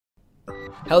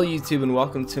Hello YouTube and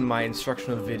welcome to my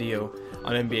instructional video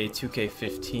on NBA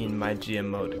 2K15 my GM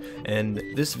mode. And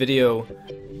this video,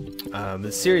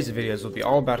 the series of videos will be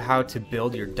all about how to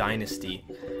build your dynasty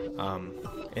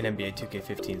in NBA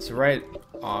 2K15. So right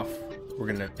off, we're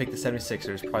going to pick the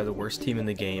 76ers, probably the worst team in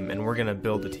the game, and we're going to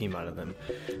build a team out of them.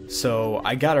 So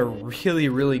I got a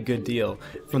really good deal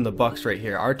from the Bucks right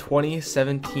here. Our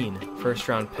 2017 first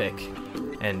round pick,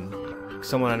 and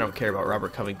someone I don't care about,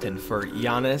 Robert Covington, for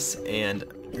Giannis and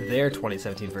their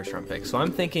 2017 first round pick. So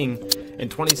I'm thinking in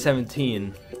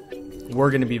 2017 we're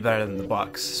going to be better than the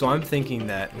Bucks. So I'm thinking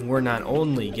that we're not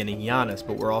only getting Giannis,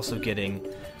 but we're also getting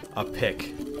a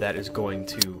pick that is going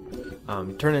to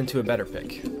turn into a better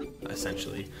pick,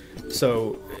 essentially.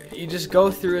 So you just go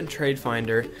through and trade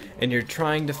finder and you're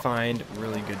trying to find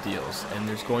really good deals, and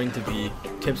there's going to be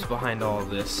tips behind all of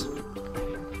this,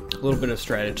 a little bit of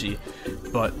strategy,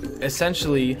 but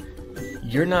essentially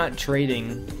you're not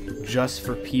trading just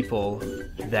for people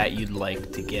that you'd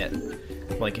like to get.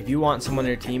 Like if you want someone on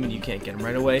your team and you can't get them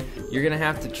right away, you're gonna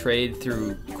have to trade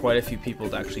through quite a few people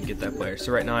to actually get that player.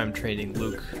 So right now I'm trading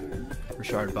Luke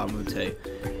Richard Bamute,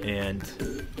 and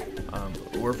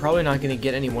we're probably not going to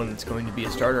get anyone that's going to be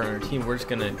a starter on our team. We're just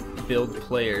going to build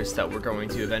players that we're going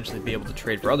to eventually be able to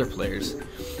trade for other players.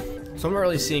 So I'm not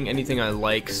really seeing anything I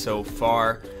like so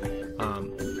far.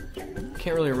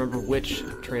 Can't really remember which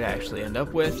trade I actually end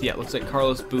up with. Yeah, it looks like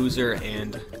Carlos Boozer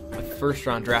and a first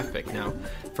round draft pick. Now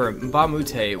for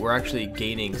Bamute, we're actually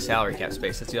gaining salary cap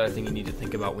space. That's the other thing you need to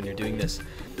think about when you're doing this,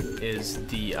 is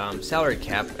the salary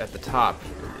cap at the top.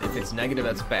 If it's negative,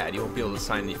 that's bad. You won't be able to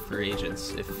sign the free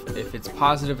agents. If it's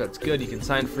positive, that's good. You can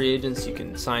sign free agents, you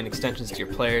can sign extensions to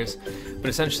your players, but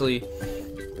essentially,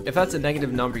 if that's a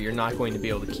negative number, you're not going to be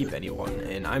able to keep anyone.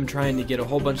 And I'm trying to get a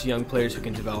whole bunch of young players who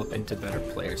can develop into better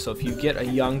players. So if you get a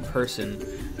young person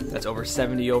that's over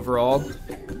 70 overall,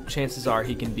 chances are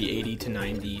he can be 80 to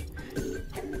 90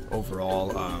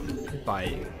 overall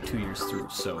by 2 years through.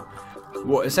 So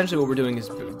well, essentially what we're doing is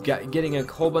getting a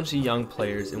whole bunch of young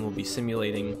players, and we'll be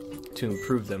simulating to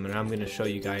improve them. And I'm going to show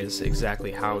you guys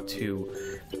exactly how to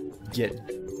get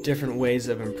different ways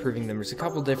of improving them. There's a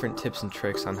couple different tips and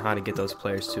tricks on how to get those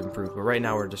players to improve, but right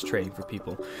now we're just trading for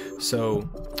people. So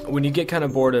when you get kind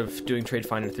of bored of doing trade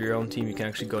finder through your own team, you can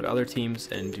actually go to other teams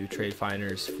and do trade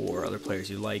finders for other players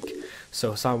you like.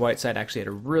 So Hassan Whiteside actually had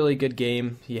a really good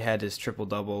game. He had his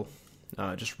triple-double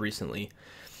just recently.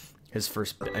 His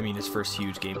first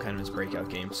huge game, kind of his breakout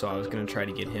game. So I was going to try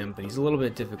to get him, but he's a little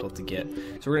bit difficult to get.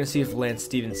 So we're going to see if Lance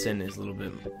Stevenson is a little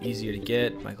bit easier to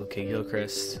get. Michael K.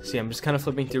 Gilchrist. See, I'm just kind of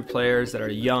flipping through players that are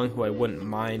young who I wouldn't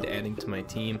mind adding to my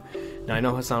team. Now I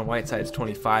know Hassan Whiteside's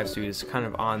 25, so he's kind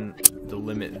of on the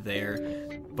limit there,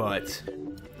 but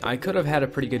I could have had a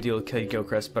pretty good deal with K.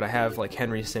 Gilchrist, but I have like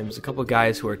Henry Sims, a couple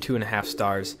guys who are 2.5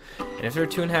 stars, and if they're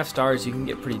 2.5 stars, you can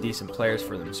get pretty decent players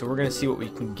for them. So we're going to see what we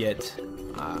can get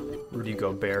Rudy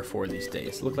Gobert for these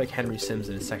days. It looked like Henry Sims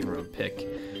in a second round pick,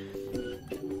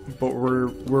 but we're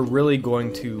really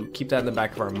going to keep that in the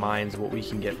back of our minds, what we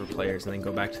can get for players, and then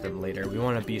go back to them later. We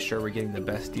want to be sure we're getting the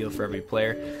best deal for every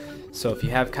player. So if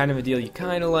you have kind of a deal you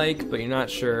kind of like but you're not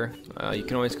sure, you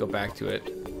can always go back to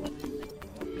it.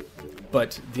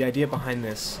 But the idea behind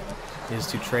this is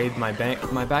to trade my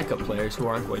backup players who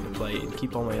aren't going to play and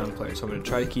keep all my young players. So I'm going to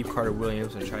try to keep Carter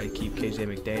Williams, I'm going to try to keep KJ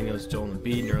McDaniels, Joel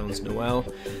Embiid, Nerlens Noel,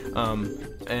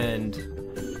 and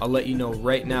I'll let you know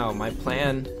right now, my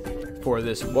plan for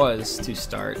this was to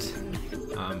start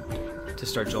Joel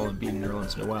Embiid and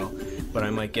Nerlens Noel, but I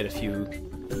might get a few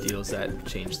deals that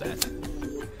change that.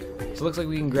 So it looks like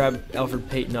we can grab Elfrid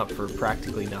Payton up for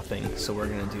practically nothing, so we're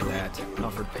going to do that.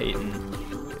 Elfrid Payton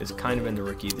is kind of in the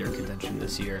rookie of their contention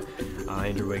this year.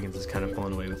 Andrew Wiggins is kind of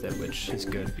blown away with it, which is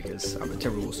good because I'm a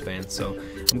Timberwolves fan, so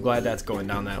I'm glad that's going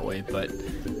down that way. But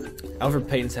Elfrid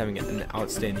Payton's having an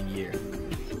outstanding year.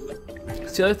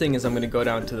 So the other thing is I'm going to go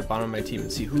down to the bottom of my team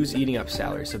and see who's eating up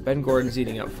salary. So Ben Gordon's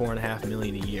eating up $4.5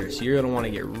 million a year, so you're going to want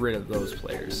to get rid of those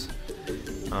players.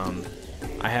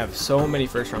 I have so many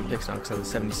first round picks now because of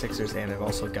the 76ers, and I've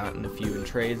also gotten a few in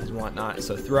trades and whatnot.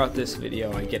 So throughout this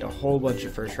video I get a whole bunch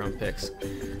of first round picks,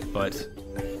 but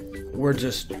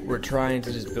we're trying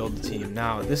to just build the team.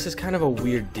 Now this is kind of a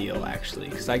weird deal actually,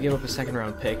 because I give up a second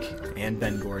round pick and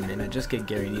Ben Gordon and I just get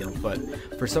Gary Neal, but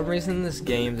for some reason in this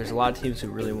game there's a lot of teams who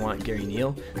really want Gary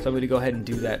Neal, so I'm going to go ahead and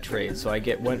do that trade. So I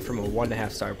went from a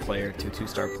 1.5 star player to a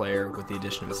 2-star player with the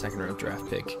addition of a second round draft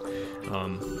pick.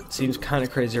 Seems kind of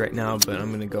crazy right now, but I'm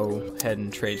going to go ahead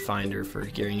and trade finder for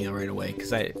Gary Neal right away,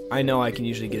 because I know I can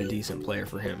usually get a decent player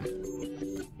for him.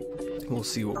 We'll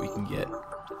see what we can get.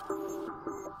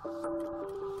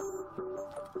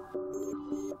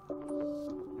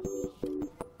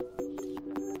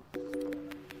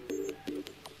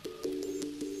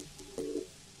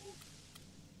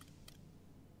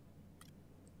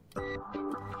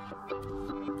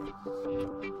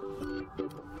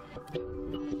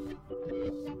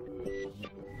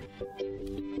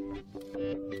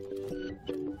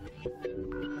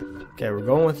 Okay, we're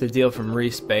going with the deal from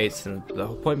Reese Bates, and the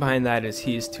whole point behind that is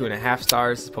he's 2.5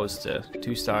 stars as opposed to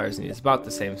 2 stars, and he's about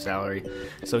the same salary.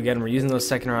 So again, we're using those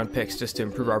second round picks just to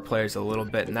improve our players a little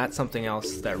bit, and that's something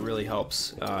else that really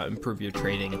helps improve your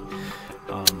trading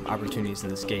opportunities in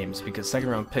this game, because second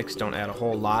round picks don't add a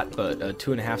whole lot, but a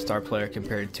 2.5 star player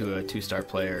compared to a 2-star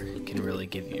player can really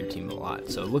give your team a lot.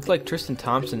 So it looks like Tristan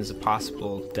Thompson is a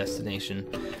possible destination.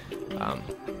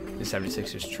 The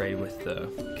 76ers trade with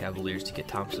the Cavaliers to get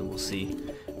Thompson. We'll see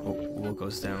what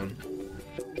goes down.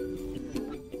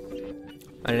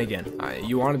 And again,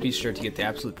 you want to be sure to get the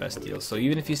absolute best deal. So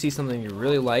even if you see something you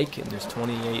really like and there's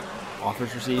 28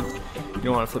 offers received, you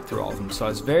don't want to flip through all of them. So I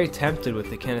was very tempted with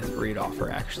the Kenneth Faried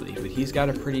offer actually, but he's got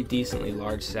a pretty decently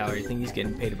large salary. I think he's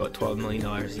getting paid about $12 million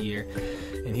a year,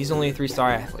 and he's only a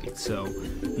 3-star athlete, so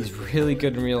he's really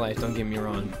good in real life, don't get me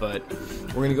wrong, but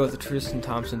we're going to go with the Tristan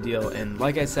Thompson deal. And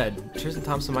like I said, Tristan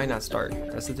Thompson might not start.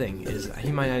 That's the thing, is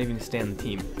he might not even stay on the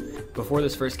team. Before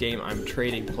this first game, I'm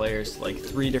trading players to like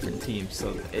 3 different teams,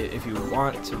 so if you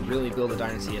want to really build a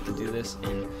dynasty, you have to do this,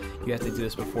 and you have to do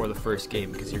this before the first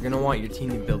game, because you're going to want your team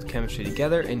to build chemistry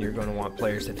together, and you're going to want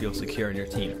players to feel secure in your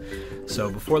team. So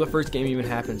before the first game even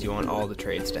happens, you want all the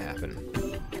trades to happen.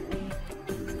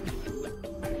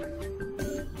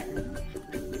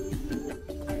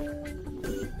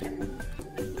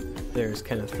 There's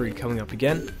Kenneth Faried coming up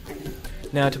again.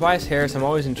 Now, Tobias Harris, I'm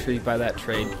always intrigued by that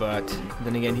trade, but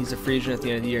then again, he's a free agent at the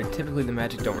end of the year. Typically, the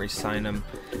Magic don't re-sign him,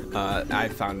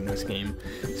 I've found in this game,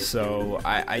 so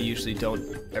I usually don't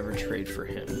ever trade for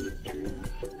him.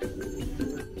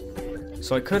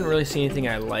 So I couldn't really see anything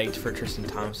I liked for Tristan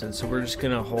Thompson, so we're just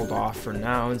going to hold off for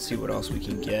now and see what else we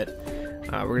can get.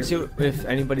 We're going to see if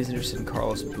anybody's interested in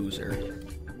Carlos Boozer.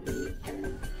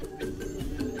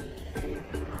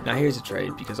 Now here's a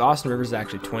trade, because Austin Rivers is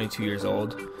actually 22 years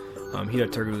old. Hito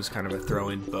Turkoglu is kind of a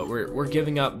throw-in, but we're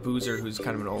giving up Boozer, who's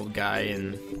kind of an old guy,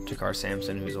 and Jakar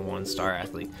Sampson, who's a 1-star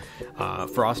athlete,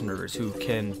 for Austin Rivers, who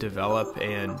can develop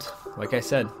and, like I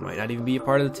said, might not even be a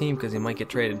part of the team because he might get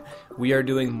traded. We are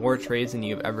doing more trades than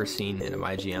you've ever seen in a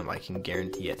MyGM, I can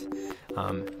guarantee it.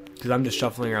 Because I'm just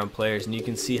shuffling around players, and you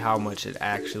can see how much it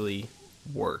actually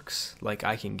works. Like,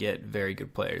 I can get very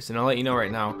good players, and I'll let you know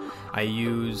right now, I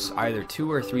use either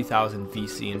 2,000 or 3,000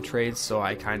 VC in trades, so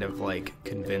I kind of like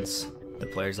convince the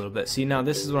players a little bit. See, now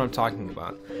this is what I'm talking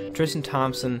about: Tristan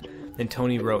Thompson and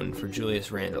Tony Wroten for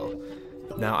Julius Randle.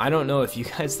 Now, I don't know if you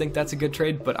guys think that's a good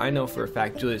trade, but I know for a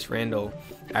fact Julius Randle,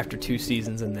 after 2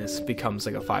 seasons in this, becomes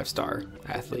like a 5-star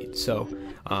athlete. So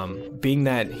being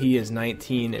that he is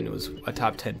 19 and was a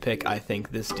top 10 pick, I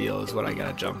think this deal is what I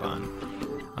gotta jump on.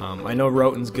 I know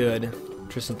Wroten's good,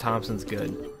 Tristan Thompson's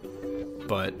good,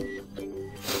 but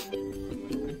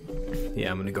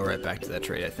yeah, I'm going to go right back to that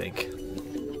trade, I think.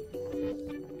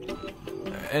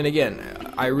 And again,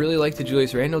 I really like the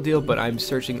Julius Randle deal, but I'm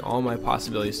searching all my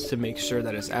possibilities to make sure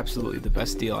that it's absolutely the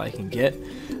best deal I can get.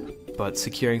 But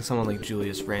securing someone like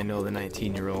Julius Randle, the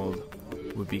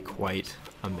 19-year-old, would be quite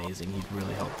amazing. He'd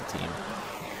really help the team.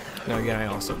 Now again, I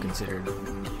also considered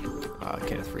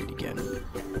Kenneth Faried again.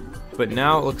 But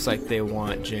now it looks like they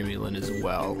want Jeremy Lin as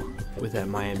well with that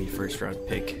Miami first-round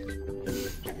pick.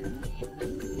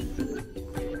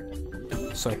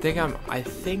 So I think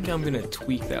I'm gonna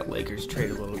tweak that Lakers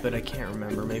trade a little bit. I can't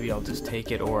remember. Maybe I'll just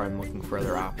take it, or I'm looking for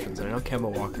other options. And I know Kemba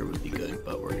Walker would be good,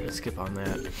 but we're gonna skip on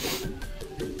that.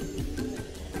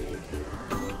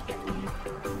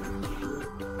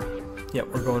 Yep,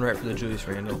 we're going right for the Julius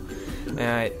Randle.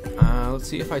 And let's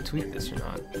see if I tweak this or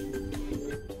not.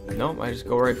 Nope, I just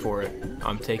go right for it.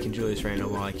 I'm taking Julius Randle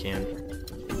while I can.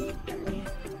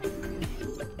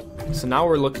 So now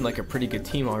we're looking like a pretty good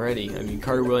team already. I mean,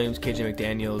 Carter Williams, KJ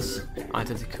McDaniels,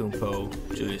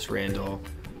 Antetokounmpo, Julius Randle,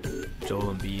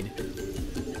 Joel Embiid.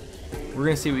 We're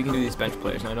going to see what we can do with these bench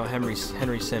players. Now I know Henry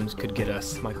Sims could get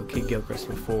us Michael Kidd-Gilchrist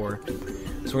before. So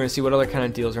we're going to see what other kind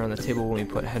of deals are on the table when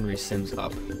we put Henry Sims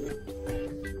up.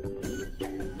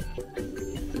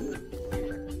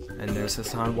 And there's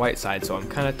Hassan Whiteside, so I'm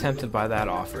kind of tempted by that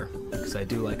offer, because I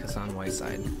do like Hassan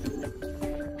Whiteside.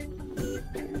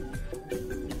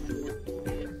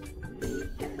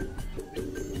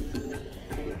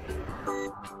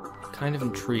 Kind of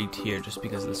intrigued here just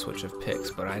because of the switch of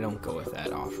picks, but I don't go with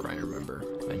that offer, I remember.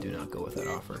 I do not go with that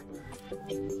offer.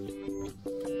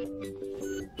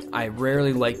 I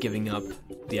rarely like giving up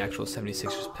the actual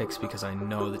 76ers picks because I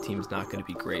know the team's not going to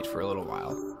be great for a little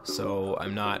while. So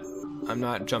I'm not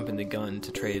not jumping the gun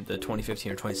to trade the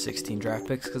 2015 or 2016 draft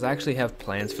picks, because I actually have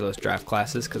plans for those draft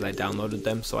classes because I downloaded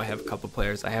them, so I have a couple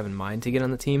players I have in mind to get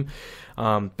on the team.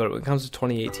 But when it comes to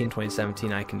 2018,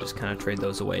 2017, I can just kind of trade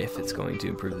those away if it's going to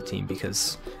improve the team,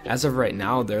 because as of right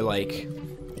now, they're like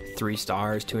 3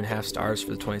 stars, 2.5 stars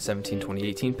for the 2017,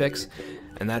 2018 picks.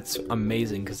 And that's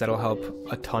amazing because that'll help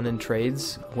a ton in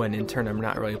trades, when in turn I'm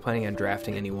not really planning on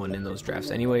drafting anyone in those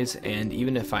drafts anyways. And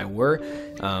even if I were,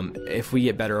 if we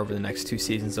get better over the next 2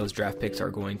 seasons, those draft picks are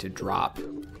going to drop.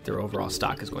 Their overall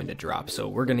stock is going to drop. So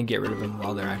we're going to get rid of them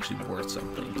while they're actually worth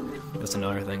something. That's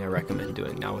another thing I recommend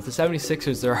doing. Now with the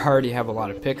 76ers, they already have a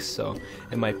lot of picks, so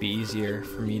it might be easier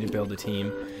for me to build a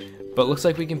team. But it looks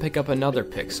like we can pick up another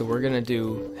pick, so we're going to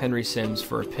do Henry Sims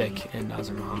for a pick and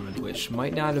Nazar Muhammad, which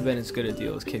might not have been as good a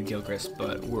deal as Kid Gilchrist,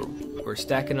 but we're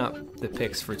stacking up the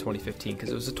picks for 2015, because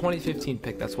it was a 2015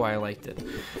 pick, that's why I liked it.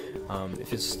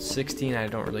 If it's 16, I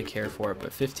don't really care for it,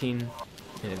 but 15,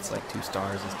 and it's like 2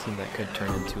 stars, this team that could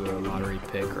turn into a lottery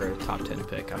pick or a top 10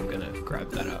 pick, I'm going to grab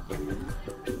that up.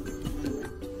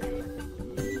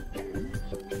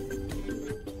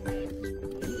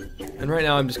 And right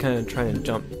now I'm just kind of trying to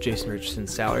jump Jason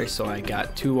Richardson's salary, so I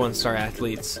got 2 1-star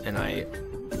athletes and I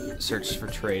searched for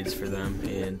trades for them,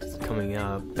 and coming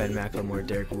up, Ben McLemore,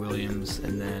 Derek Williams,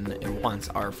 and then it wants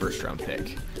our 1st round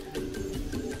pick.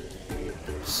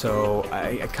 So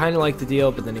I kind of like the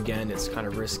deal, but then again it's kind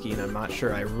of risky and I'm not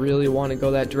sure I really want to go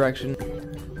that direction.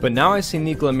 But now I see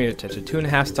Nikola Mirotic, a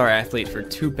 2.5-star athlete for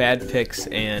 2 bad picks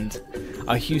and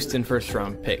a Houston 1st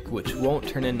round pick, which won't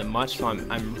turn into much, so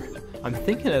I'm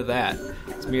thinking of that.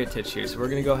 It's Mirotic here, so we're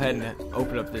going to go ahead and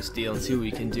open up this deal and see what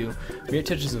we can do.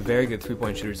 Mirotic is a very good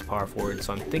 3-point shooter as a power forward,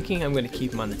 so I'm thinking I'm going to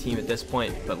keep him on the team at this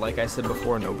point, but like I said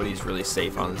before, nobody's really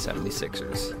safe on the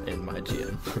 76ers in my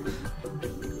GM.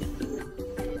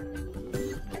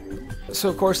 So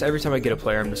of course, every time I get a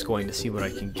player, I'm just going to see what I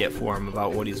can get for him,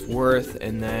 about what he's worth,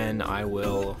 and then I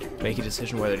will make a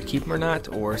decision whether to keep him or not,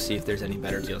 or see if there's any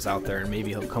better deals out there, and maybe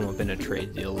he'll come up in a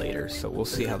trade deal later. So we'll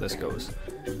see how this goes.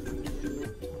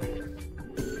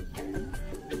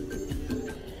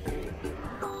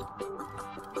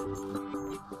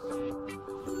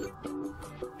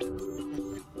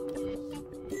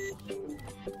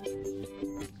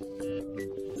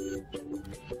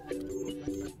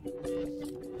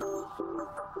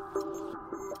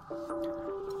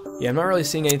 Yeah, I'm not really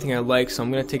seeing anything I like, so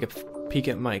I'm going to take a peek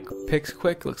at my picks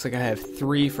quick. Looks like I have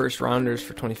 3 first rounders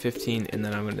for 2015, and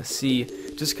then I'm going to see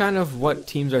just kind of what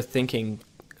teams are thinking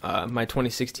my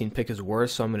 2016 pick is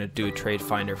worth, so I'm going to do a trade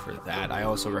finder for that. I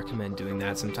also recommend doing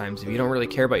that sometimes. If you don't really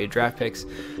care about your draft picks,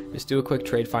 just do a quick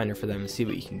trade finder for them and see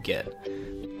what you can get.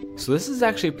 So this is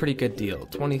actually a pretty good deal.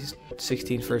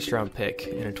 2016 first round pick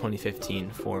and a 2015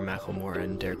 for McLemore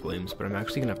and Derek Williams, but I'm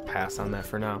actually going to pass on that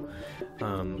for now.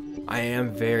 I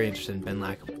am very interested in Ben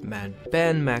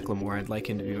McLemore. I'd like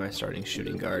him to be my starting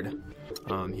shooting guard.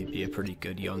 He'd be a pretty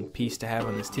good young piece to have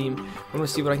on this team. I'm going to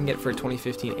see what I can get for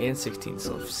 2015 and 16,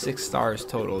 so 6 stars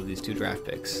total of these 2 draft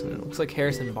picks. And it looks like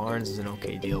Harrison Barnes is an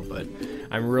okay deal, but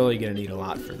I'm really going to need a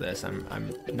lot for this.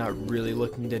 I'm not really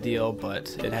looking to deal,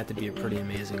 but it had to be a pretty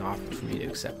amazing offer for me to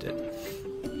accept it.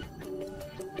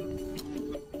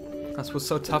 That's what's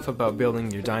so tough about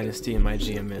building your dynasty in my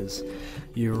GM is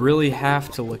you really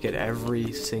have to look at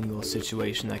every single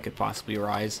situation that could possibly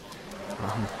arise.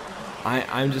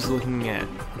 I'm just looking at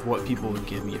what people would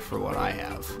give me for what I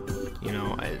have. You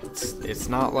know, it's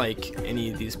not like any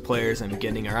of these players I'm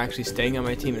getting are actually staying on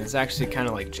my team, and it's actually kind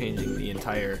of like changing the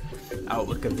entire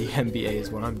outlook of the NBA is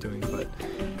what I'm doing, but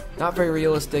not very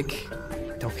realistic,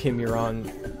 don't get me wrong.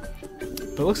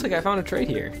 But it looks like I found a trade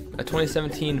here. A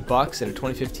 2017 Bucks and a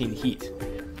 2015 Heat.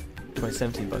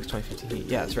 2017 Bucks, 2015 Heat.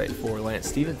 Yeah, that's right, for Lance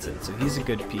Stevenson. So he's a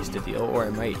good piece to deal, or I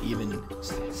might even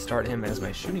start him as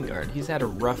my shooting guard. He's had a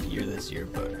rough year this year,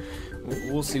 but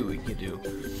we'll see what we can do.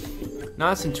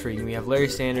 Now it's intriguing. We have Larry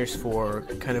Sanders for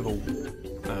kind of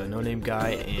a no-name guy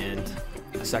and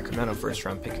a Sacramento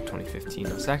first-round pick in 2015.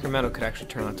 Now, Sacramento could actually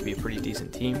turn out to be a pretty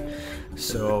decent team,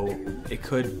 so it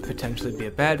could potentially be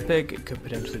a bad pick. It could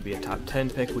potentially be a top 10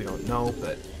 pick. We don't know,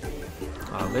 but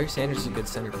Larry Sanders is a good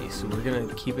centerpiece, so we're going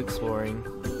to keep exploring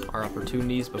our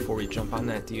opportunities before we jump on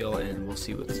that deal, and we'll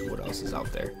see what else is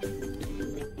out there.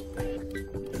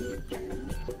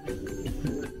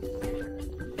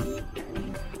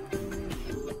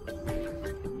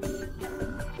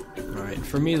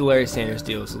 For me, the Larry Sanders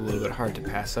deal is a little bit hard to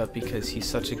pass up because he's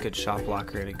such a good shot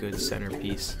blocker and a good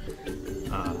centerpiece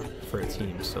for a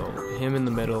team. So him in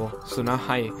the middle. So now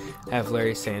I have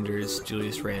Larry Sanders,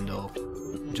 Julius Randle,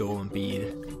 Joel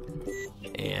Embiid,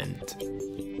 and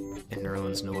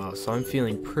Nerlens Noel. So I'm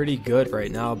feeling pretty good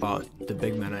right now about the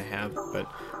big men I have.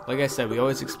 But like I said, we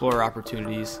always explore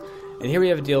opportunities. And here we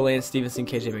have a deal: Lance Stevenson,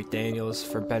 KJ McDaniels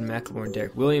for Ben McLemore and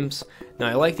Derek Williams. Now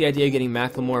I like the idea of getting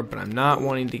McLemore, but I'm not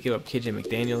wanting to give up KJ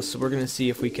McDaniels. So we're going to see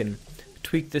if we can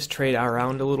tweak this trade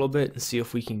around a little bit and see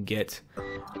if we can get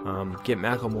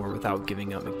McLemore without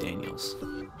giving up McDaniels.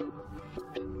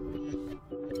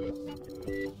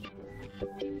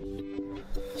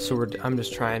 So I'm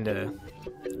just trying to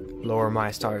lower my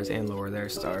stars and lower their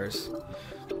stars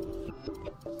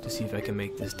to see if I can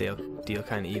make this deal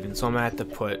kind of even. So I'm going to have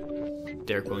to put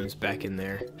Derek Williams back in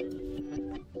there,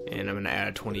 and I'm going to add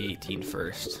a 2018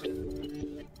 first.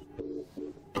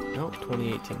 Nope,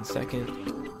 2018 second.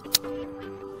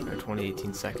 Or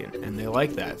 2018 second. And they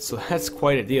like that, so that's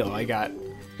quite a deal. I got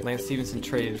Lance Stevenson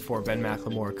traded for Ben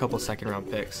McLemore, a couple second round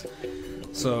picks.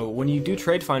 So when you do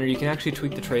Trade Finder, you can actually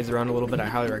tweak the trades around a little bit. I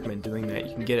highly recommend doing that.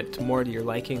 You can get it to more to your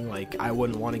liking. Like, I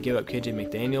wouldn't want to give up KJ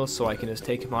McDaniels, so I can just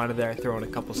take him out of there, throw in a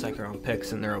couple second round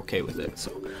picks, and they're okay with it.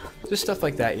 So just stuff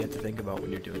like that you have to think about when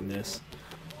you're doing this.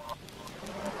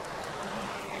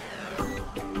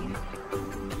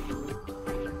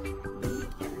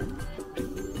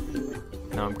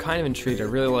 Now I'm kind of intrigued. I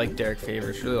really like Derek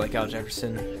Favors, really like Al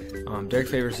Jefferson. Derek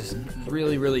Favors is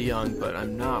really, really young, but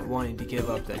I'm not wanting to give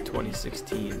up that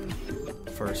 2016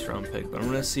 first round pick. But I'm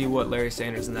going to see what Larry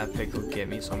Sanders and that pick will get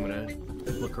me, so I'm going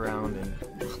to look around.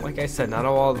 And like I said, not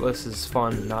all of this is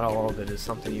fun, not all of it is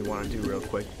something you want to do real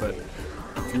quick, but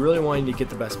if you're really wanting to get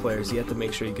the best players, you have to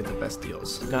make sure you get the best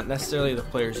deals. Not necessarily the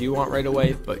players you want right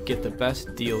away, but get the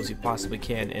best deals you possibly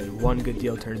can, and one good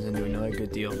deal turns into another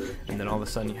good deal, and then all of a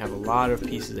sudden you have a lot of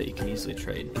pieces that you can easily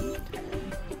trade.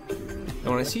 And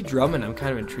when I see Drummond, I'm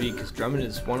kind of intrigued because Drummond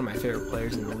is one of my favorite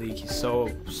players in the league. He's so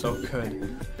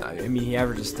good. I mean, he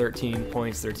averages 13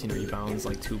 points, 13 rebounds,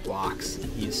 like 2 blocks.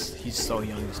 He's so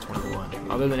young. He's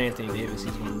 21. Other than Anthony Davis,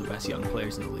 he's one of the best young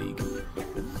players in the league.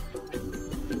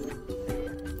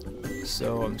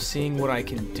 So I'm seeing what I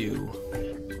can do.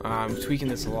 I'm tweaking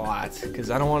this a lot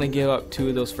because I don't want to give up 2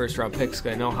 of those first round picks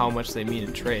because I know how much they mean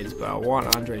in trades, but I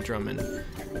want Andre Drummond.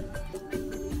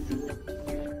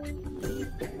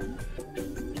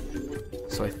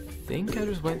 So I think I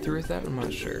just went through with that. I'm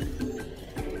not sure.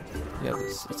 Yeah,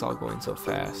 it's all going so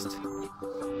fast.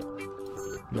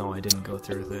 No, I didn't go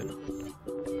through with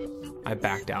it. I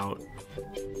backed out.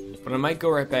 But I might go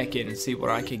right back in and see what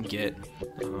I can get.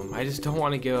 I just don't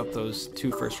want to give up those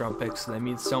 2 first round picks. That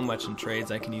means so much in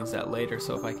trades. I can use that later.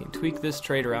 So if I can tweak this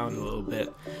trade around a little bit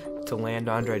to land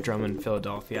Andre Drummond in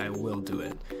Philadelphia, I will do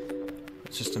it.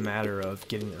 It's just a matter of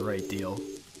getting the right deal.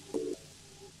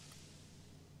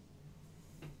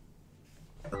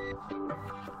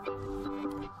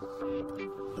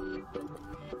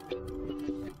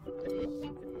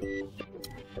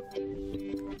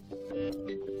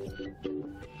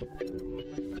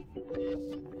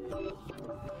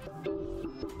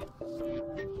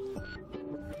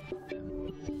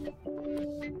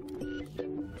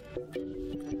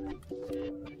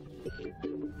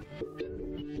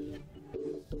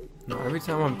 No, every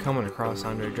time I'm coming across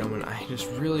Andre Drummond, I just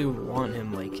really want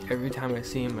him. Like, every time I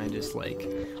see him, I just, like,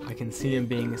 I can see him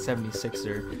being a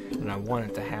 76er, and I want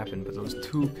it to happen, but those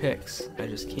 2 picks, I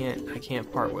can't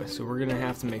part with, so we're going to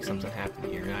have to make something happen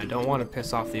here, and I don't want to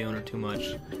piss off the owner too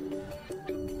much.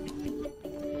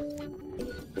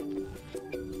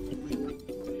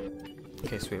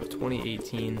 Okay, so we have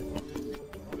 2018.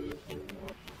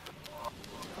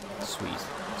 Sweet.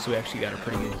 So we actually got a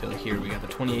pretty good deal here. We got the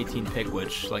 2018 pick,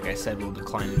 which, like I said, will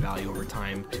decline in value over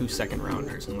time. 2 second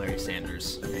rounders and Larry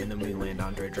Sanders, and then we land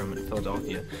Andre Drummond in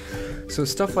Philadelphia. So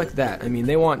stuff like that. I mean,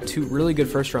 they want 2 really good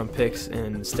first round picks,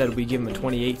 and instead we give them a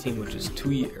 2018, which is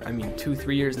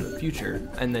 2-3 years in the future,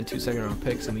 and then 2 second round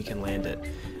picks, and we can land it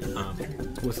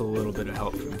with a little bit of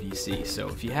help from VC. So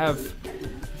if you have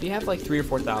like 3,000 or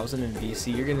 4,000 in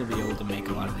VC, you're going to be able to make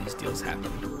a lot of these deals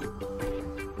happen.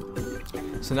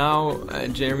 So now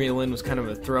Jeremy Lin was kind of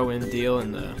a throw-in deal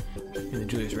in the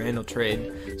Julius Randle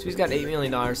trade. So he's got $8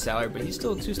 million salary, but he's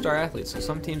still a 2-star athlete. So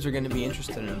some teams are going to be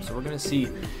interested in him. So we're going to see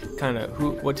kind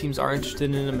of what teams are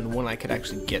interested in him and what I could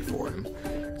actually get for him.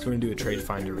 So we're going to do a trade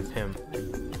finder with him.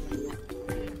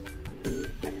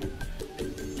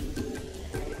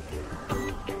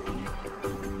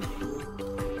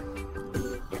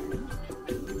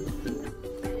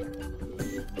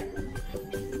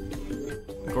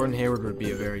 Gordon Hayward would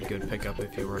be a very good pickup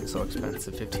if he weren't so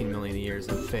expensive. $15 million a year is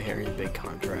a very big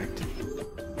contract.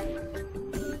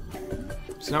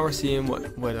 So now we're seeing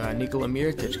what Nikola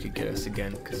Mirotic could get us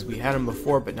again, because we had him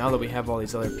before, but now that we have all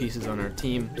these other pieces on our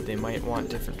team, they might want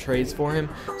different trades for him.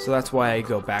 So that's why I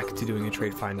go back to doing a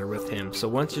trade finder with him. So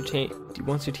once your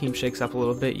team shakes up a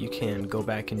little bit, you can go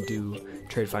back and do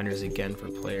trade finders again for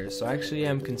players. So actually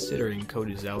I'm considering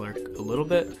Cody Zeller a little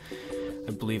bit.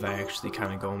 I believe I actually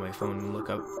kind of go on my phone and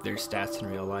look up their stats in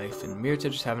real life, and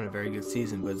Mirotic is having a very good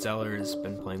season, but Zeller has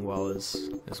been playing well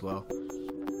as well.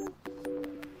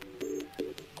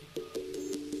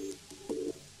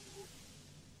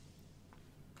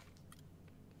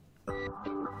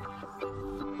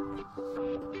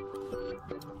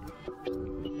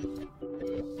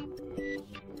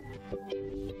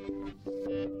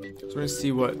 So we're going to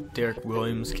see what Derek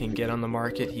Williams can get on the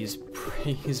market. He's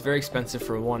very expensive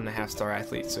for a 1.5-star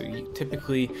athlete, so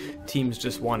typically teams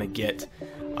just want to get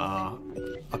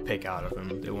a pick out of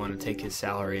him. They want to take his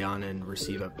salary on and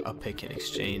receive a pick in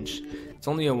exchange. It's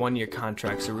only a 1-year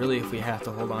contract, so really if we have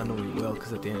to hold on to him, we will,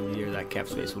 because at the end of the year that cap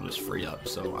space will just free up.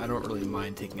 So I don't really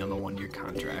mind taking on the 1-year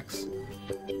contracts.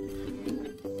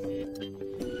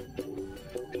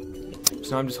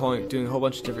 So I'm just doing a whole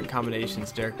bunch of different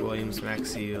combinations, Derek Williams,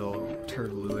 Maxiel,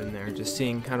 Turtaloo in there, just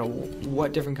seeing kind of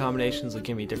what different combinations will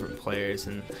give me different players,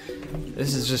 and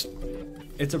this is just,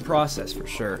 it's a process for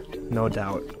sure, no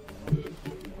doubt.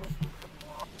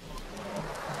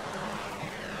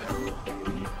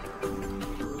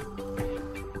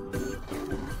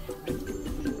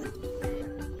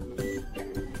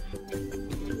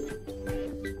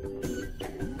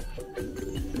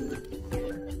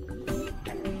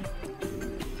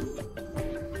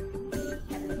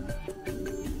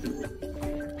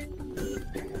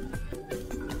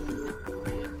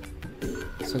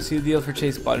 So see the deal for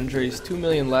Chase Budinger, he's $2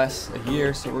 million less a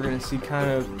year, so we're going to see kind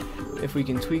of if we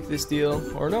can tweak this deal,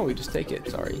 or no, we just take it,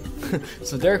 sorry.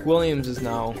 So Derek Williams is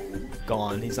now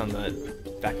gone, he's back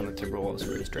on the Timberwolves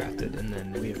where he's drafted, and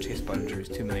then we have Chase Budinger, who's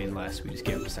 $2 million less, we just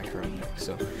gave him a 2nd round pick.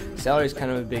 So salary is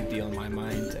kind of a big deal in my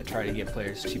mind. I try to get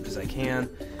players as cheap as I can,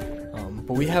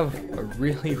 but we have a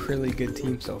really, really good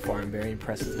team so far. I'm very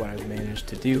impressed with what I've managed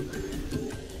to do.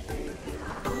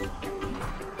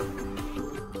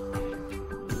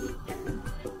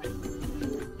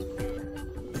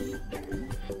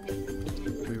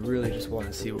 Really just want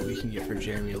to see what we can get for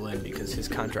Jeremy Lin, because his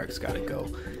contract's got to go.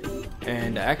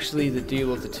 And actually the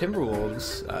deal with the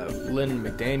Timberwolves, Lin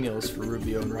McDaniels for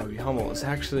Rubio and Robbie Hummel, is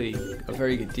actually a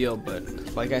very good deal, but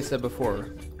like I said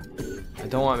before, I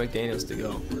don't want McDaniels to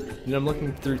go. And I'm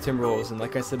looking through Timberwolves, and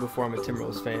like I said before, I'm a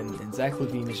Timberwolves fan, and Zach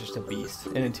LaVine is just a beast,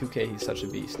 and in 2K he's such a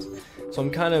beast. So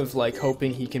I'm kind of like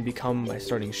hoping he can become my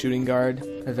starting shooting guard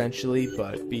eventually,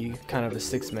 but be kind of a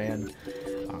 6th man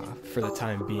for the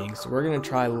time being. So we're going to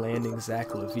try landing Zach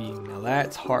LaVine. Now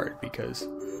that's hard because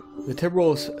the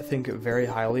Timberwolves think very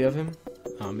highly of him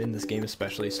in this game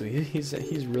especially, so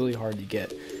he's really hard to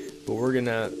get. But we're going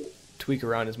to tweak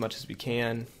around as much as we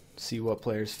can, see what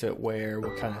players fit where,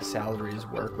 what kind of salaries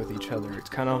work with each other. It's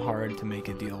kind of hard to make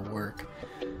a deal work,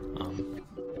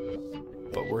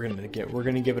 but we're going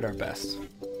to give it our best.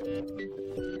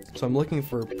 So I'm looking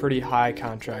for pretty high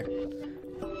contract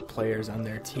players on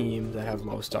their team that have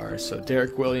low stars. So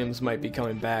Derek Williams might be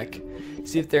coming back.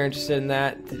 See if they're interested in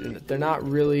that. They're not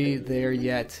really there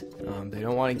yet. They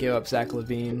don't want to give up Zach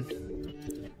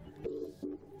LaVine.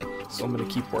 So I'm going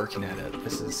to keep working at it.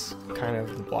 This is kind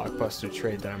of the blockbuster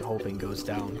trade that I'm hoping goes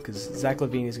down, because Zach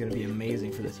LaVine is going to be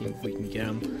amazing for the team if we can get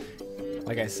him.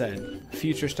 Like I said,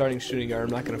 future starting shooting guard.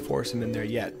 I'm not going to force him in there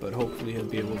yet, but hopefully he'll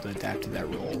be able to adapt to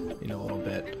that role in a little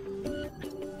bit.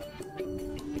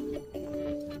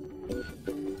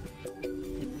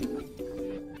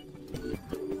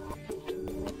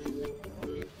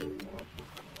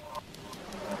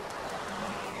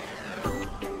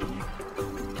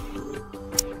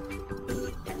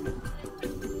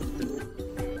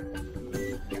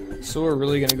 So we're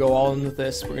really going to go all in with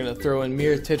this. We're going to throw in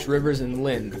Mirotic, Rivers, and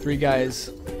Lin. 3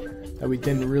 guys that we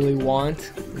didn't really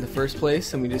want in the first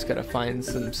place, and we just got to find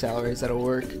some salaries that'll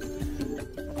work. And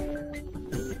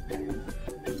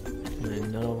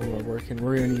none of them are working.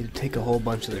 We're going to need to take a whole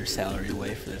bunch of their salary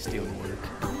away for this deal to work.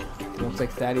 It looks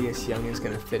like Thaddeus Young is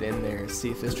going to fit in there. See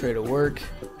if this trade will work.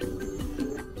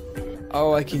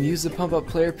 Oh, I can use the pump up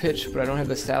player pitch, but I don't have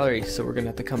the salary, so we're going to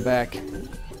have to come back.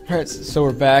 Alright, so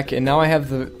we're back, and now I have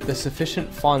the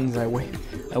sufficient funds. I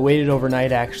waited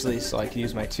overnight actually, so I could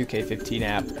use my 2K15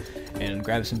 app and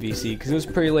grab some VC, because it was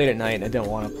pretty late at night and I didn't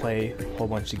want to play a whole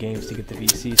bunch of games to get the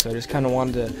VC, so I just kind of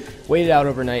wanted to wait it out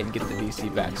overnight and get the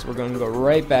VC back. So we're going to go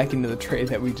right back into the trade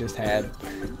that we just had,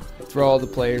 throw all the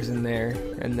players in there,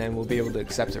 and then we'll be able to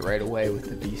accept it right away with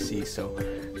the VC. So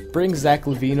bring Zach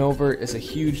LaVine over is a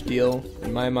huge deal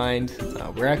in my mind.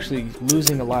 We're actually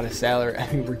losing a lot of salary.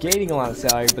 I mean, we're gaining a lot of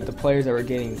salary, but the players that we're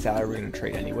gaining in salary we're going to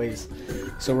trade anyways.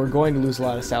 So we're going to lose a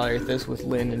lot of salary at this with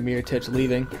Lin and Mirotic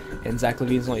leaving, and Zach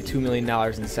LaVine's only $2 million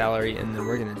in salary, and then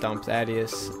we're going to dump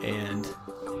Thaddeus and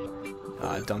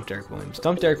dump Derek Williams.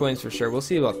 Dump Derek Williams for sure. We'll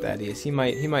see about Thaddeus. He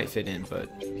might fit in, but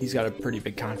he's got a pretty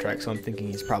big contract, so I'm thinking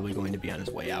he's probably going to be on his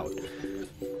way out.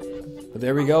 But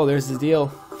there we go. There's the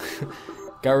deal.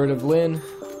 Got rid of Lin,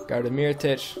 got rid of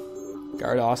Mirotic, got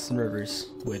rid of Austin Rivers,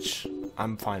 which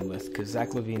I'm fine with because Zach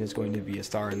LaVine is going to be a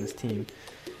star in this team,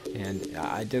 and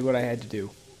I did what I had to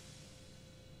do.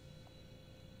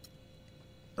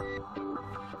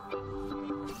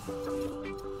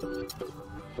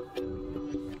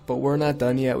 But we're not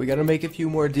done yet. We got to make a few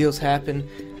more deals happen.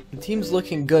 The team's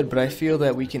looking good, but I feel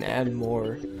that we can add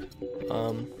more.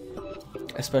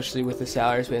 Especially with the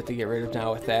salaries we have to get rid of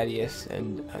now with Thaddeus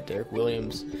and Derek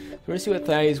Williams. So we're going to see what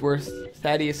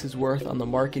Thaddeus is worth on the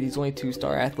market. He's only a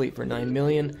 2-star athlete for $9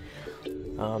 million.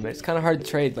 It's kind of hard to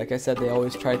trade. Like I said, they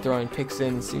always try throwing picks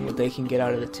in and seeing what they can get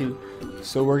out of it too.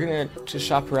 So we're going to just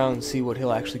shop around and see what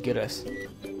he'll actually get us.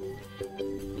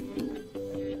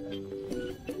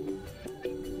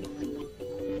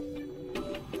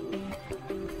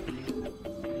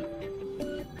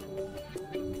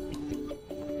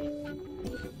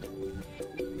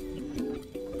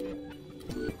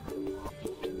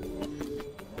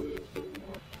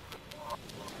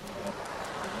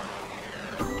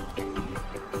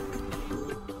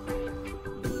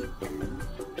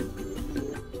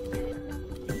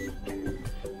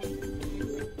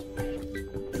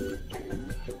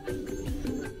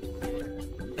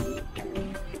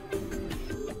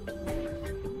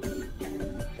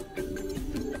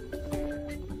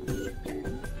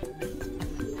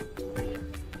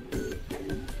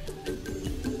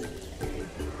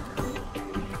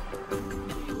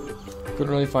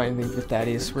 Couldn't really find anything for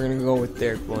Thaddeus. We're going to go with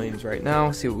Derek Williams right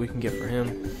now, see what we can get for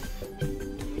him.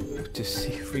 Just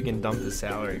see if we can dump his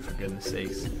salary, for goodness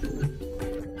sakes.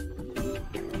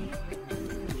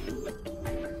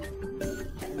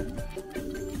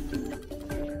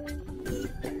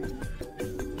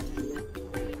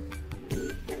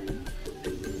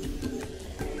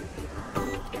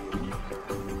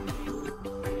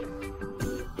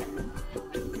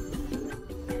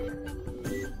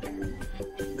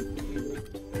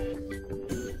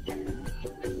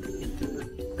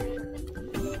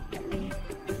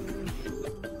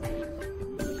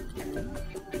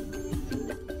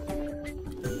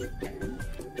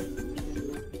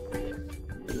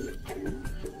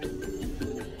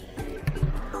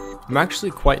 I'm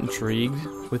actually quite intrigued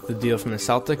with the deal from the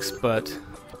Celtics, but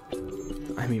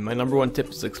I mean, my number one tip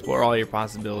is to explore all your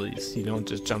possibilities. You don't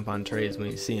just jump on trades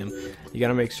when you see them. You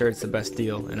gotta make sure it's the best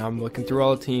deal. And I'm looking through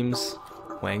all the teams,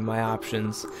 weighing my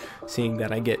options, seeing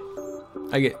that I get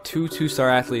 2-star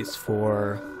athletes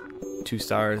for 2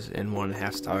 stars and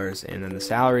 1.5 stars, and then the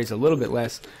salary is a little bit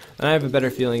less. And I have a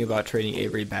better feeling about trading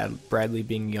Avery Bradley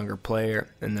being a younger player,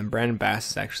 and then Brandon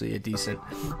Bass is actually a decent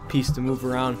piece to move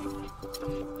around.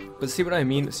 But see what I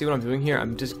mean? See what I'm doing here?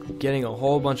 I'm just getting a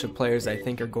whole bunch of players I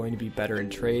think are going to be better in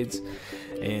trades,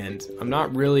 and I'm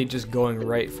not really just going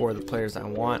right for the players I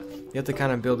want. You have to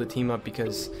kind of build a team up,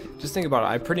 because just think about it.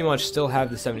 I pretty much still have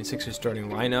the 76ers starting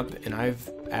lineup, and I've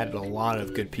added a lot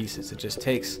of good pieces. It just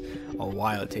takes a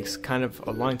while. It takes kind of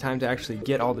a long time to actually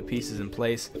get all the pieces in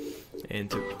place and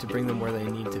to bring them where they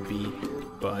need to be,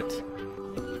 but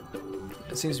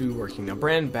it seems to be working. Now,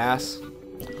 Brandon Bass,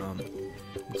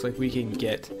 looks like we can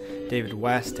get David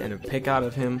West and a pick out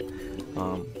of him.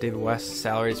 David West's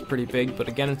salary is pretty big, but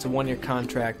again, it's a 1-year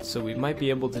contract, so we might be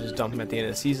able to just dump him at the end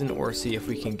of the season, or see if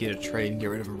we can get a trade and get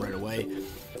rid of him right away.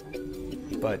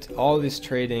 But all of this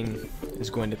trading is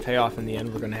going to pay off in the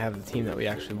end. We're going to have the team that we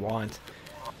actually want.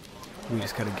 We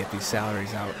just got to get these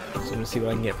salaries out. So I'm going to see what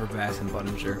I can get for Bass and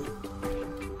Budinger.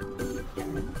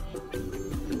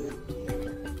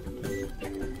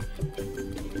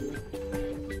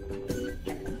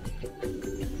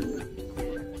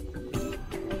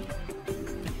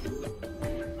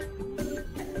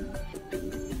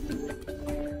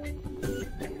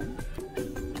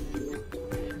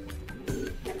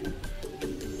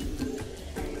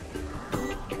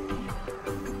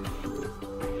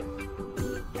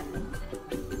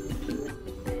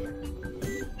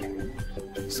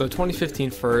 So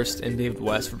 2015 first and David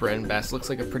West for Brandon Bass looks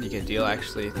like a pretty good deal,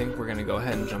 actually. I think we're going to go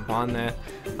ahead and jump on that.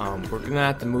 We're going to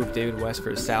have to move David West for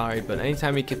his salary, but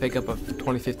anytime we can pick up a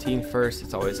 2015 first,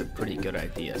 it's always a pretty good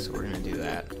idea, so we're going to do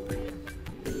that.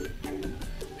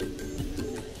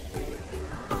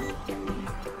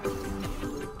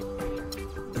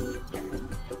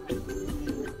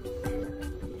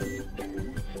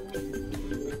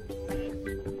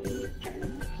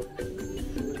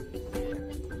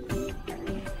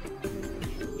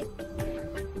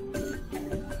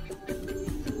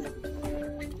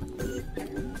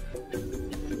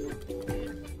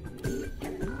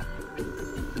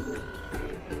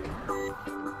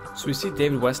 So we see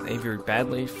David West and Avery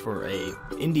Badley for a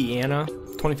Indiana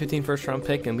 2015 first round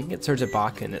pick, and we can get Serge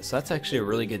Ibaka in it. So that's actually a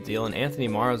really good deal. And Anthony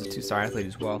Morrow is a 2-star athlete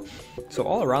as well. So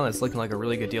all around, it's looking like a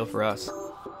really good deal for us.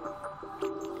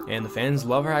 And the fans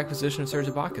love our acquisition of Serge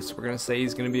Ibaka, so we're going to say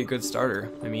he's going to be a good starter.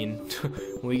 I mean,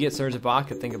 when we get Serge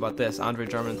Ibaka, think about this. Andre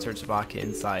Drummond and Serge Ibaka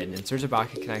inside, and Serge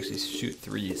Ibaka can actually shoot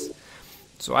threes.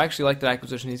 So I actually like that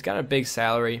acquisition. He's got a big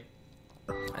salary,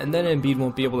 and then Embiid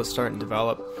won't be able to start and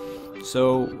develop.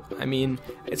 So, I mean,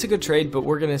 it's a good trade, but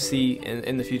we're going to see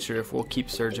in the future if we'll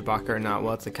keep Serge Ibaka or not. We'll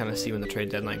have to kind of see when the trade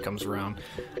deadline comes around.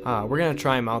 We're going to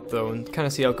try him out, though, and kind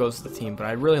of see how it goes with the team. But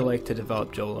I'd really like to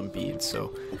develop Joel Embiid,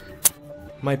 so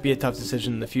might be a tough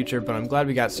decision in the future, but I'm glad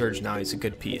we got Serge now. He's a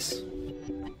good piece.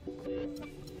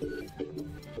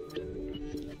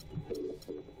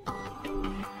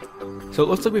 So it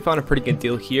looks like we found a pretty good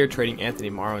deal here, trading Anthony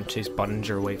Morrow and Chase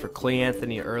Budinger away for Clay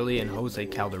Anthony Early and Jose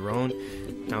Calderon.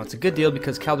 Now it's a good deal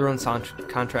because Calderon's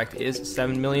contract is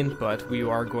 $7 million, but we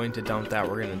are going to dump that.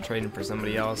 We're going to trade him for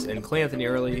somebody else. And Clay Anthony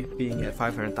Early being at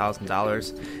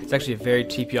 $500,000, it's actually a very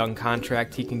cheap young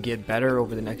contract. He can get better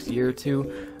over the next year or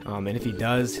two, and if he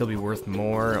does, he'll be worth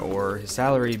more. Or his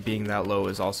salary being that low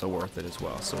is also worth it as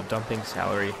well. So dumping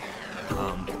salary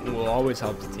will always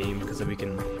help the team because then we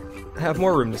can have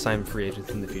more room to sign free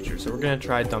agents in the future. So we're going to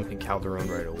try dumping Calderon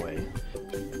right away.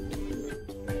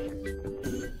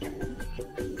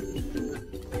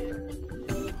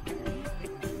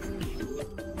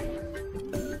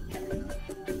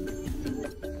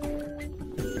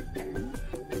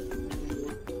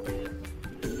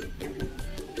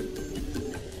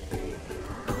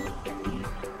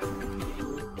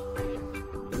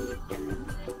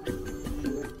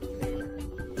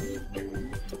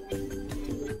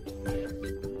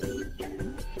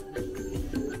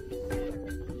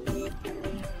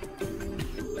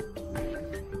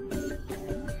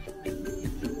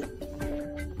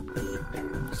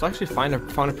 So I actually found a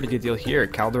pretty good deal here.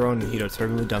 Calderon and Hito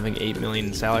Turbo dumping $8 million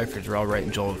in salary for Jarrell Wright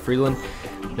and Joel Friedland.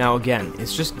 Now again,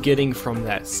 it's just getting from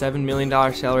that $7 million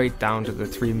salary down to the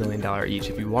 $3 million each.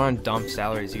 If you want to dump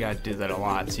salaries, you got to do that a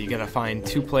lot. So you got to find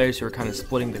two players who are kind of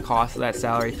splitting the cost of that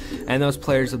salary, and those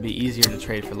players will be easier to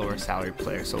trade for lower salary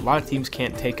players. So a lot of teams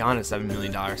can't take on a $7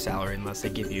 million salary unless they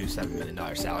give you a $7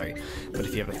 million salary. But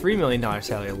if you have a $3 million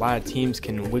salary, a lot of teams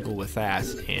can wiggle with that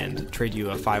and trade you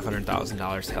a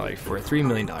 $500,000 salary for a $3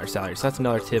 million salary. So that's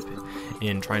another tip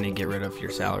in trying to get rid of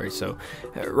your salary. So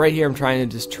right here I'm trying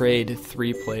to just trade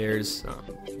three players,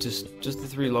 just the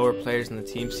three lower players in the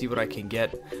team, see what I can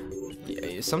get.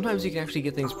 Sometimes you can actually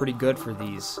get things pretty good for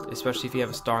these, especially if you have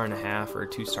a 1.5 star or a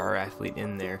 2-star athlete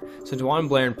in there. So DeJuan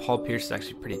Blair and Paul Pierce is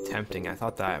actually pretty tempting. I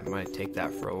thought that I might take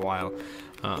that for a while,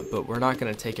 but we're not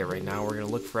going to take it right now. We're going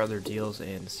to look for other deals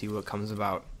and see what comes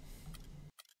about.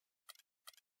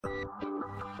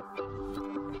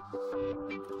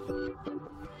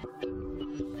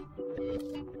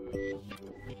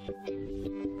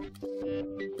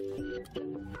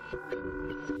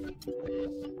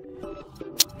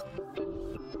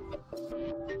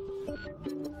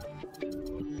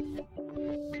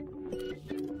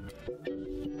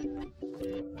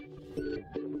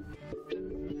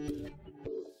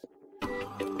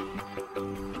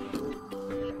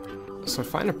 So I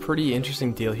find a pretty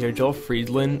interesting deal here. Joel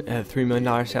Friedland at a $3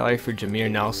 million salary for Jameer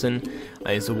Nelson.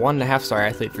 He's a 1.5 star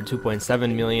athlete for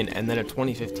 $2.7 million, and then a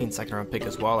 2015 second round pick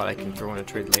as well that I can throw in a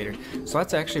trade later. So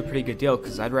that's actually a pretty good deal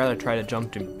because I'd rather try to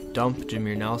dump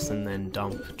Jameer Nelson than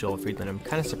dump Joel Friedland. I'm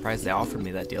kind of surprised they offered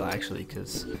me that deal actually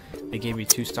because they gave me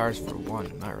 2 stars for 1.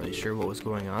 I'm not really sure what was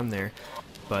going on there.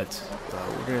 But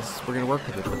we're gonna work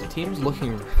with it. But the team's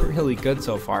looking really good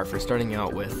so far for starting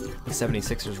out with the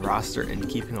 76ers roster and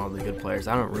keeping all the good players.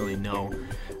 I don't really know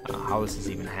how this is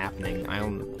even happening. I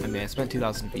mean, I spent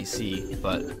 2,000 VC,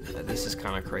 but this is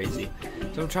kind of crazy.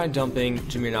 So I'm trying dumping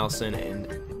Jameer Nelson and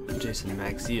Jason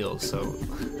Maxiel. So,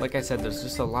 like I said, there's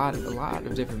just a lot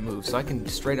of different moves. So I can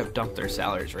straight up dump their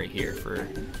salaries right here for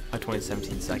a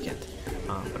 2017 second.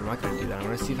 But I'm not going to do that. I'm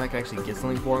going to see if I can actually get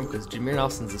something for him because Jameer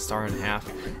Nelson's a 1.5 stars,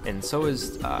 and so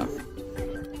is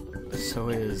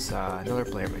another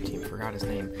player on my team. Forgot his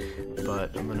name,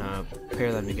 but I'm going to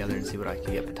pair them together and see what I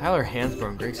can get. But Tyler Hansbrough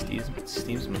and Greg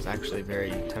Stevenson was actually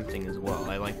very tempting as well.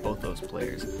 I like both those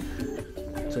players.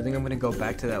 So I think I'm going to go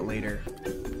back to that later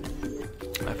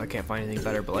if I can't find anything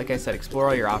better. But like I said, explore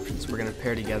all your options. We're going to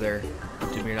pair together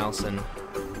Jameer Nelson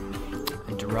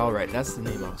and Jarrell Wright. That's the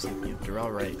name I was thinking of,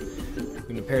 Jarrell Wright.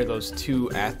 We can pair those two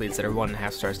athletes that are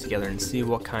 1.5 stars together and see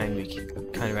what kind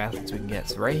kind of athletes we can get.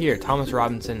 So right here, Thomas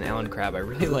Robinson, Alan Crabb. I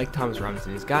really like Thomas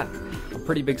Robinson. He's got a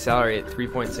pretty big salary at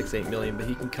 $3.68 million, but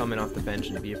he can come in off the bench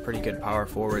and be a pretty good power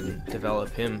forward and develop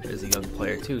him as a young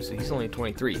player too. So he's only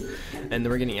 23. And then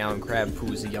we're getting Alan Crabb,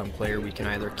 who is a young player we can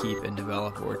either keep and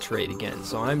develop or trade again.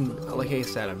 So I'm, like I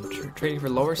said, I'm trading for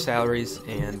lower salaries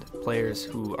and players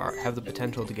who have the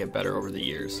potential to get better over the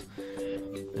years.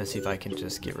 Let's see if I can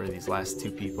just get rid of these last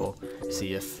two people,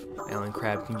 see if Alan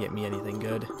Crabb can get me anything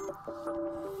good.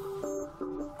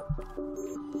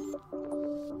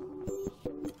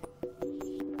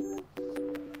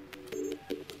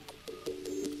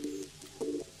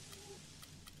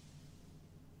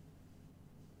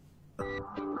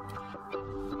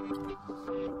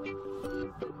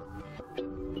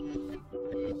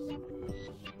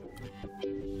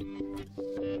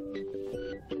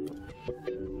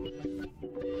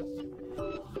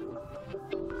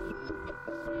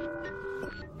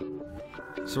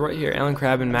 So right here, Alan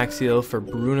Crabb and Maxiel for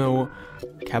Bruno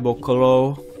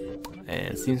Caboclo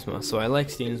and Steensma. So I like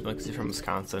Steensma because he's from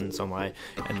Wisconsin, so am I.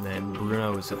 And then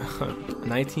Bruno is a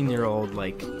 19-year-old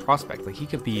like prospect. Like he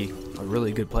could be a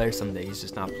really good player someday. He's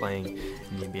just not playing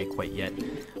in the NBA quite yet,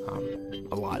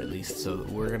 a lot at least. So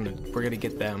we're gonna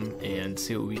get them and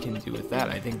see what we can do with that.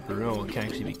 I think Bruno can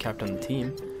actually be kept on the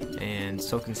team, and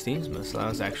so can Steensma. So that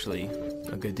was actually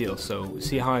a good deal. So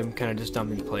see how I'm kind of just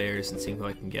dumping players and seeing who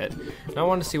I can get. And I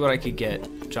want to see what I could get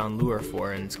John Lure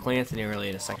for, and it's Clay Anthony early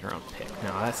in a second-round pick.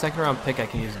 Now that second-round pick I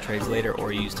can use in trades later,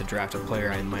 or use to draft a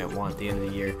player I might want at the end of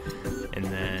the year. And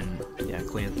then yeah,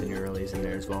 Clay Anthony early is in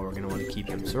there as well. We're going to want to keep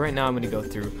him. So right now I'm going to go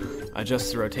through,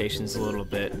 adjust the rotations a little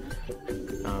bit,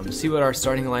 see what our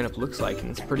starting lineup looks like, and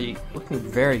it's looking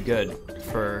very good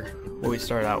for what we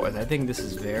started out with. I think this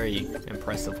is very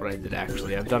impressive what I did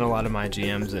actually. I've done a lot of my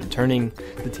GMs, and turning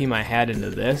the team I had into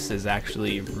this is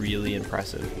actually really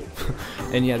impressive.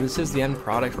 And yeah, this is the end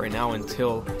product right now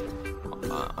until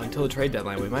the trade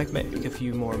deadline. We might make a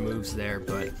few more moves there,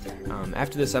 but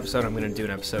after this episode I'm going to do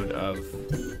an episode of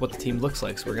what the team looks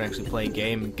like. So we're going to actually play a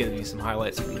game and give you some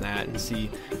highlights from that and see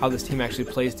how this team actually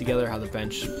plays together, how the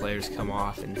bench players come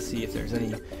off, and see if there's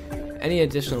any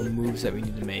additional moves that we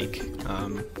need to make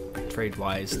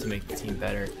trade-wise to make the team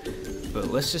better. But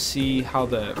let's just see how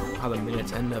the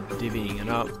minutes end up divvying it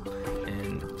up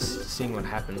and seeing what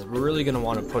happens. We're really going to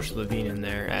want to push Levine in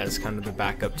there as kind of the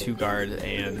backup 2 guard,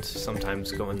 and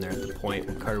sometimes go in there at the point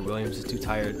when Carter Williams is too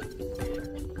tired.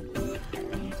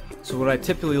 So what I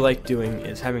typically like doing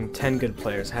is having 10 good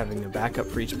players, having a backup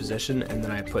for each position, and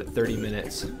then I put 30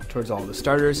 minutes towards all the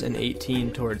starters and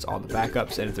 18 towards all the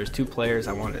backups. And if there's 2 players,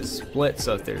 I want to split.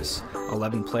 So if there's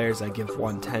 11 players, I give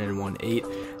one 10 and one 8,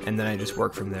 and then I just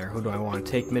work from there. Who do I want to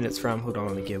take minutes from? Who do I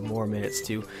want to give more minutes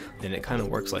to? And it kind of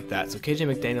works like that. So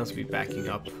KJ McDaniels will be backing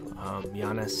up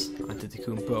Giannis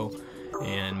Antetokounmpo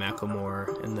and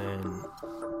Macklemore, and then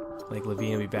like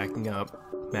Levine will be backing up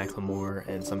Macklemore,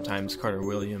 and sometimes Carter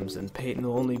Williams, and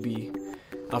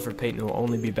Alfred Payton will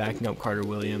only be backing up Carter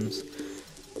Williams.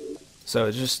 So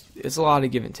it's a lot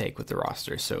of give and take with the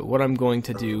roster. So what I'm going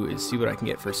to do is see what I can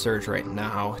get for Serge right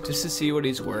now, just to see what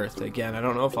he's worth. Again, I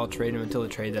don't know if I'll trade him until the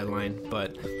trade deadline,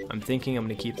 but I'm thinking I'm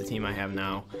going to keep the team I have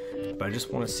now. But I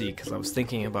just want to see, because I was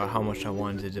thinking about how much I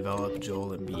wanted to develop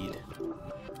Joel Embiid.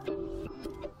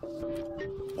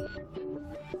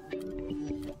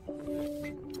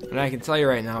 And I can tell you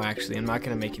right now, actually, I'm not going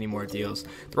to make any more deals.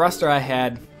 The roster I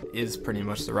had is pretty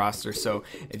much the roster, so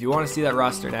if you want to see that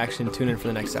roster in action, tune in for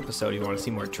the next episode. If you want to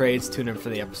see more trades, tune in for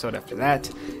the episode after that.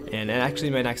 And actually,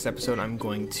 in my next episode, I'm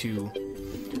going to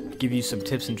give you some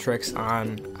tips and tricks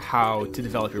on how to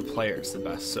develop your players the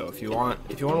best. So if you want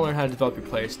to learn how to develop your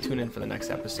players, tune in for the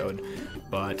next episode.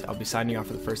 But I'll be signing off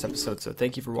for the first episode, so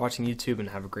thank you for watching YouTube, and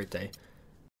have a great day.